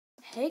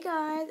Hey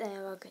guys,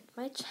 and welcome to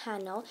my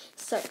channel.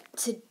 So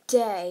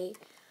today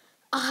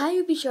I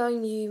will be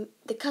showing you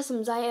the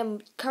customs I am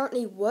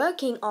currently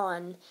working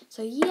on.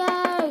 So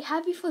yay,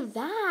 happy for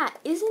that,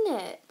 isn't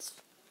it?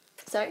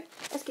 So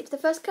let's get to the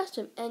first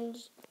custom, and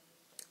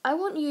I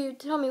want you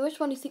to tell me which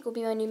one you think will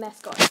be my new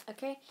mascot.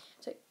 Okay?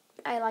 So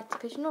I like the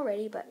pigeon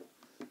already, but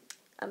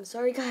I'm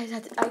sorry guys,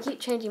 I keep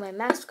changing my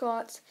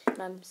mascots,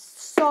 and I'm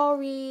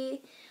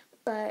sorry.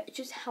 But it's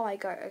just how I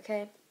go,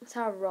 okay? That's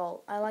how I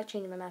roll. I like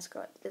changing my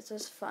mascot. It's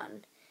just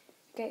fun.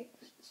 Okay?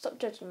 Stop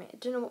judging me. I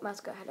don't know what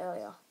mascot I had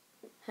earlier.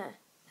 Huh.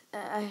 I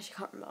actually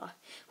can't remember.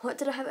 What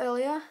did I have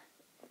earlier?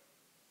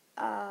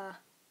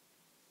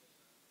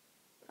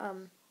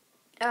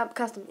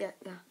 Custom. Yeah.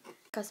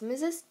 Custom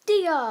is this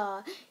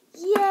deer.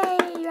 Yay!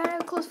 Round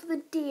of applause for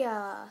the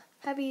deer.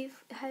 Happy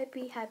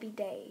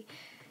day.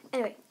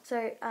 Anyway,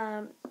 so,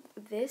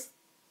 this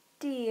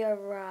deer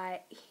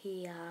right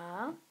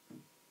here.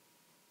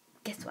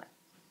 Guess what?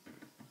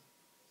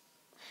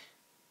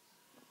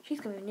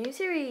 She's coming with a new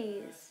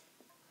series.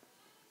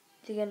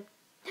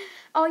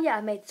 Oh yeah,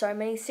 I made so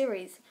many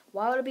series.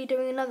 Why would I be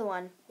doing another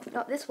one?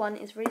 No, this one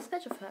is really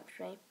special for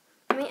me.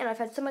 And I've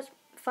had so much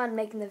fun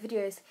making the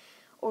videos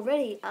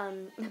already.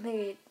 I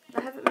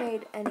haven't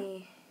made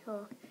any.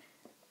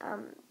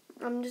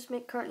 I'm just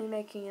currently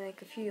making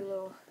like a few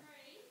little,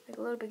 like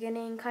a little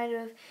beginning kind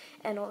of,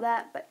 and all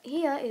that. But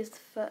here is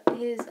for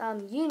his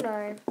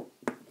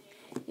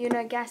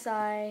Yuno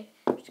Gasai,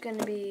 which is going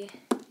to be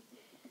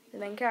the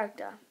main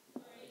character.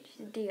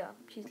 She's a deer.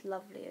 She's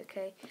lovely,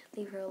 okay?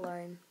 Leave her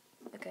alone,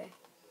 okay?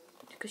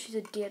 Because she's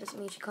a deer doesn't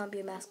mean she can't be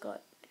a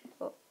mascot.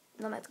 Well,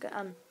 not mascot,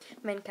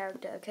 main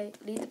character, okay?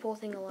 Leave the poor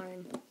thing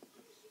alone.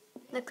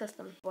 Next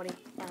custom. Body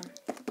down.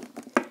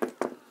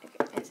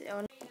 Okay, is it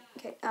on?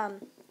 Okay,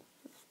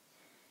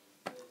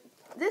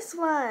 this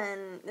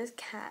one, this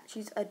cat,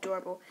 she's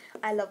adorable.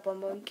 I love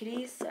Bonbon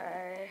Kitty, so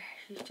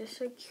she's just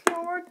so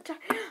cute.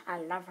 I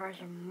love her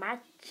so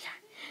much.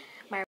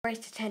 My voice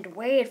just turned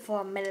weird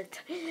for a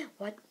minute.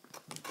 What?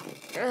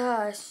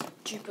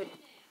 Stupid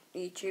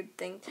YouTube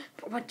thing.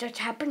 What just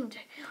happened?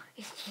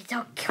 Is she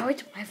so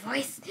cute? My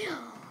voice?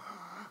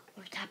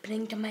 What's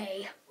happening to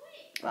me?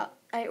 Well,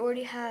 I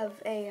already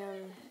have a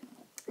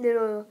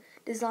little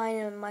design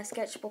in my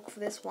sketchbook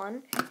for this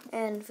one,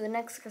 and for the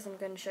next custom I'm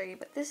going to show you.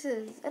 But this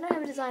is, I don't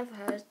have a design for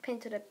her. It's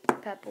painted a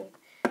purple.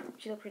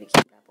 She's a pretty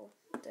cute purple.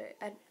 So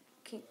I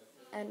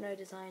had no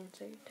design.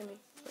 So tell me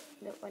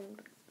that one.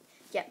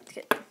 Yeah, it's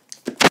good.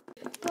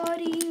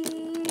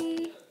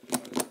 Body.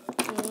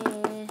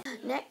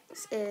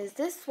 Next is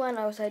this one.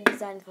 I also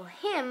designed for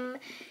him.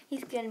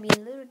 He's going to be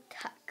in little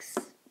tux.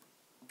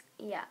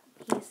 Yeah,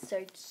 he's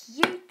so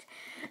cute.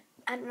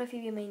 I don't know if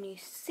he'll be my new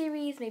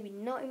series. Maybe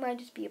not. He might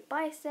just be a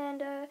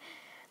bystander.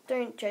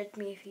 Don't judge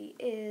me if he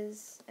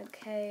is.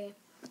 Okay.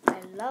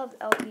 I love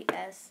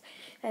LPS.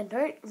 And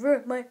don't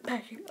ruin my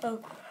passion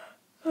of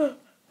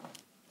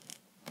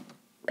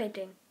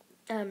painting.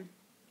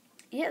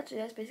 Yeah, so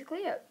that's basically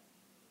it.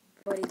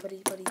 Bodies,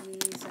 dead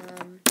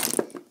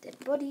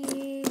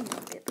body.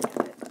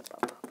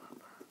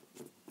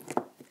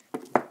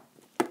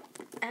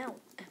 Ow.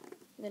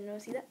 Didn't know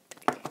see that?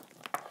 Okay.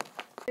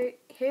 So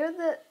here are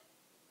the,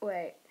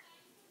 wait.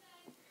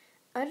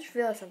 I just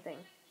realized something.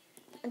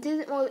 I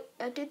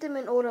did them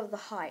in order of the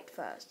height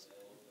first.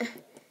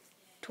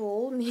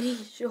 Tall,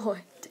 medium,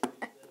 short.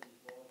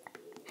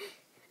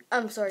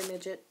 I'm sorry,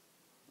 midget.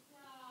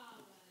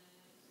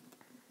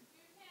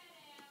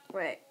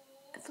 Wait.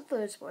 I thought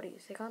those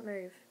bodies. They can't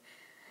move.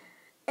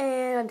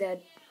 And I'm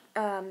dead.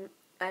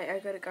 I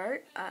gotta go.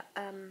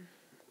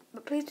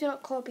 But please do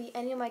not copy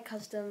any of my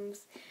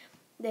customs.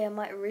 They are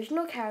my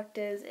original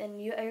characters, and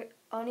you are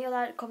only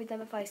allowed to copy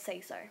them if I say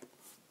so.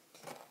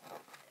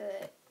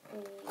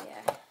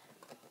 Yeah.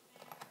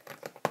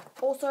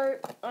 Also,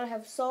 I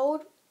have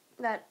sold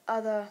that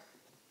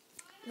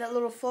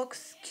little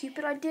fox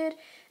Cupid I did,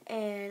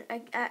 and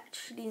I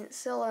actually didn't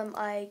sell him.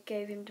 I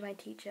gave him to my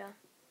teacher,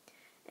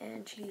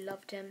 and she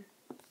loved him.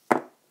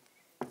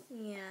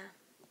 Yeah.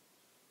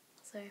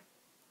 So,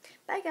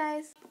 bye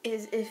guys.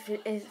 Is it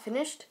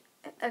finished?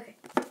 Okay.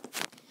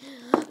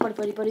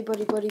 Body.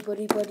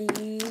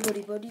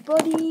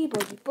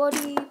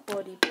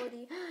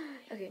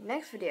 Okay,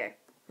 next video.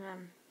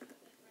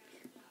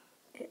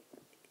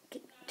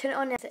 Turn it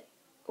on now.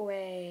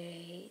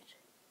 Wait.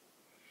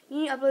 You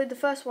need to upload the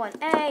first one.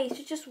 Hey,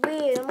 it's just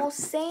weird. I'm all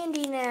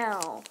sandy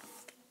now.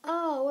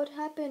 Oh, what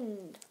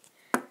happened?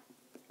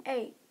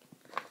 Hey.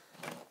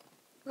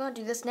 We're gonna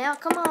do this now.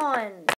 Come on.